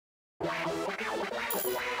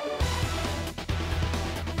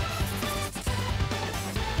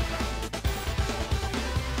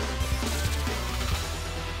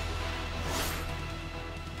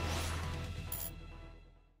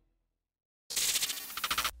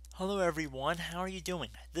Hello everyone, how are you doing?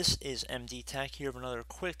 This is MD Tech here with another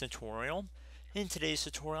quick tutorial. In today's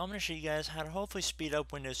tutorial, I'm going to show you guys how to hopefully speed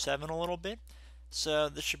up Windows 7 a little bit. So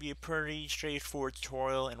this should be a pretty straightforward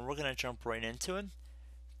tutorial and we're going to jump right into it.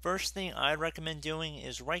 First thing I'd recommend doing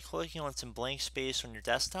is right clicking on some blank space on your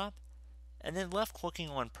desktop and then left clicking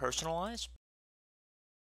on Personalize.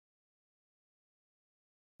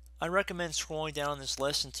 I recommend scrolling down this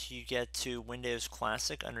list until you get to Windows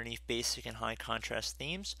Classic underneath Basic and High Contrast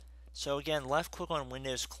Themes. So again, left click on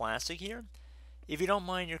Windows Classic here. If you don't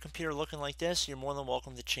mind your computer looking like this, you're more than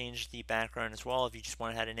welcome to change the background as well. If you just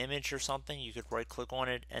want to add an image or something, you could right click on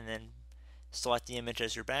it and then select the image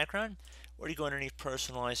as your background. Or you go underneath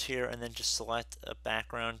Personalize here and then just select a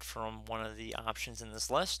background from one of the options in this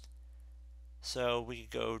list. So we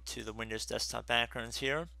could go to the Windows Desktop Backgrounds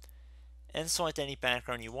here and select any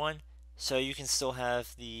background you want, so you can still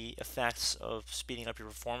have the effects of speeding up your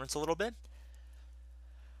performance a little bit,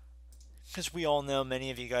 because we all know many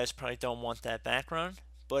of you guys probably don't want that background.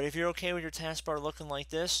 But if you're okay with your taskbar looking like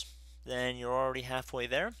this, then you're already halfway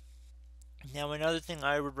there. Now another thing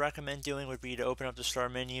I would recommend doing would be to open up the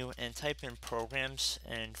Start menu and type in Programs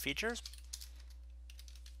and Features.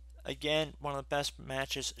 Again, one of the best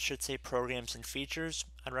matches should say Programs and Features.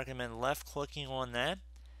 I'd recommend left clicking on that.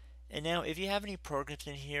 And now if you have any programs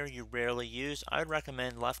in here you rarely use, I would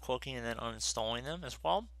recommend left clicking and then uninstalling them as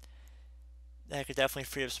well. That could definitely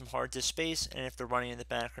free up some hard disk space, and if they're running in the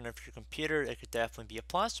background of your computer, it could definitely be a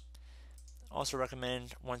plus. Also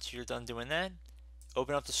recommend, once you're done doing that,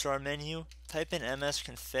 open up the Start menu, type in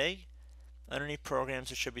msconfig. Underneath programs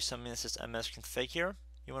there should be something that says msconfig here.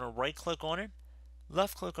 You want to right click on it,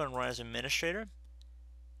 left click on Run as Administrator,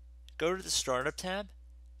 go to the Startup tab.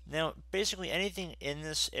 Now, basically anything in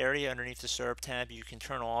this area underneath the Startup tab you can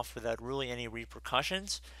turn off without really any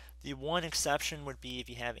repercussions. The one exception would be if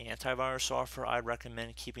you have antivirus software. I'd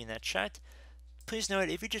recommend keeping that checked. Please note,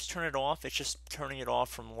 if you just turn it off, it's just turning it off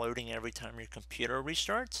from loading every time your computer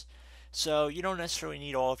restarts. So you don't necessarily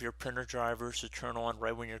need all of your printer drivers to turn on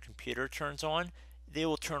right when your computer turns on. They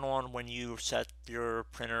will turn on when you set your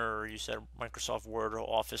printer or you set Microsoft Word or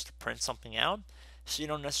Office to print something out. So you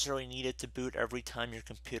don't necessarily need it to boot every time your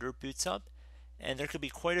computer boots up. And there could be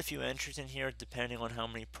quite a few entries in here depending on how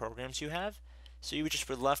many programs you have. So you would just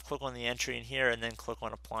left click on the entry in here and then click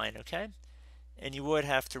on Applying, okay? And you would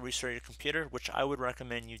have to restart your computer, which I would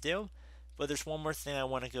recommend you do. But there's one more thing I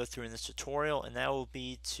want to go through in this tutorial, and that will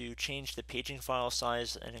be to change the paging file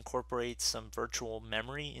size and incorporate some virtual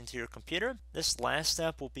memory into your computer. This last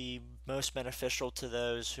step will be most beneficial to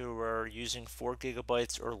those who are using 4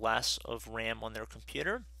 gigabytes or less of RAM on their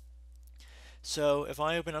computer. So if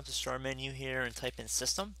I open up the Start menu here and type in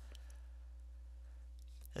System,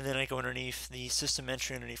 and then I go underneath the System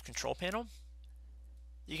entry underneath Control Panel,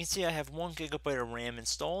 you can see I have 1 gigabyte of RAM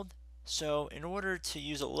installed. So in order to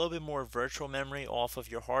use a little bit more virtual memory off of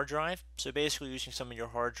your hard drive, so basically using some of your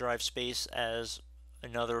hard drive space as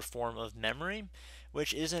another form of memory,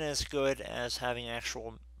 which isn't as good as having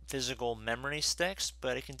actual physical memory sticks,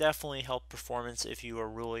 but it can definitely help performance if you are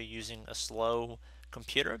really using a slow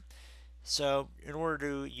computer. So in order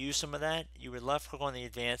to use some of that, you would left click on the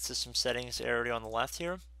Advanced System Settings area on the left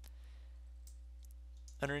here.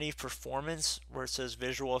 Underneath Performance, where it says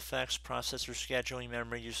Visual Effects, Processor Scheduling,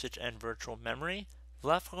 Memory Usage, and Virtual Memory,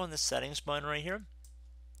 left click on the Settings button right here.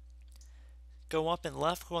 Go up and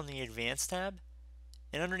left click on the Advanced tab.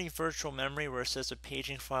 And underneath Virtual Memory, where it says a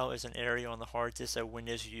paging file is an area on the hard disk that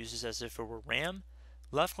Windows uses as if it were RAM,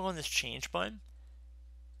 left click on this Change button.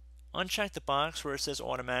 Uncheck the box where it says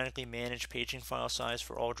Automatically Manage Paging File Size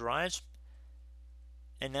for all drives.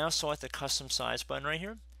 And now select the Custom Size button right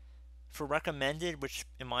here. For recommended, which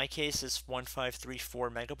in my case is 1534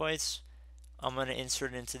 megabytes, I'm going to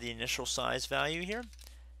insert it into the initial size value here.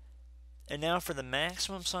 And now for the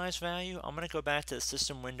maximum size value, I'm going to go back to the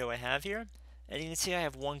system window I have here. And you can see I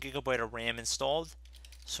have 1 gigabyte of RAM installed.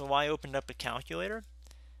 So I opened up a calculator.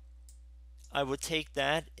 I would take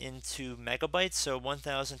that into megabytes. So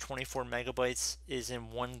 1024 megabytes is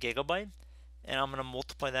in 1 gigabyte. And I'm going to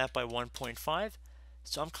multiply that by 1.5.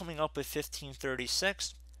 So I'm coming up with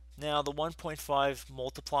 1536. Now the 1.5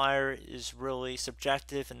 multiplier is really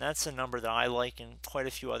subjective, and that's a number that I like and quite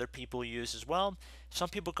a few other people use as well. Some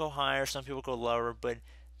people go higher, some people go lower, but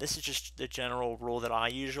this is just the general rule that I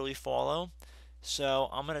usually follow. So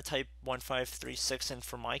I'm going to type 1536 in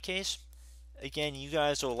for my case. Again, you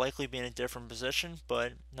guys will likely be in a different position,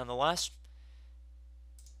 but nonetheless.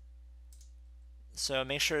 So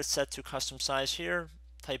make sure it's set to custom size here,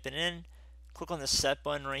 type it in, click on the Set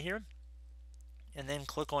button right here, and then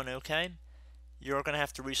click on OK. You're going to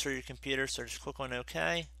have to restart your computer, so just click on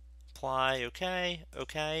OK, apply,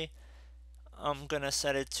 okay. I'm going to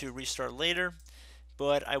set it to restart later,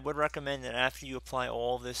 but I would recommend that after you apply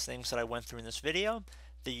all of these things that I went through in this video,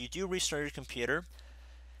 that you do restart your computer.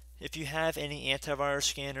 If you have any antivirus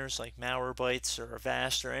scanners like Malwarebytes or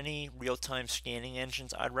Avast or any real-time scanning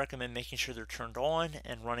engines, I'd recommend making sure they're turned on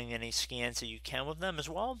and running any scans that you can with them as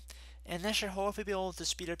well. And that should hopefully be able to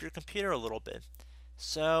speed up your computer a little bit.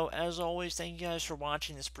 So, as always, thank you guys for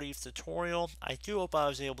watching this brief tutorial. I do hope I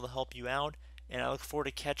was able to help you out, and I look forward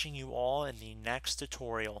to catching you all in the next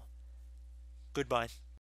tutorial. Goodbye.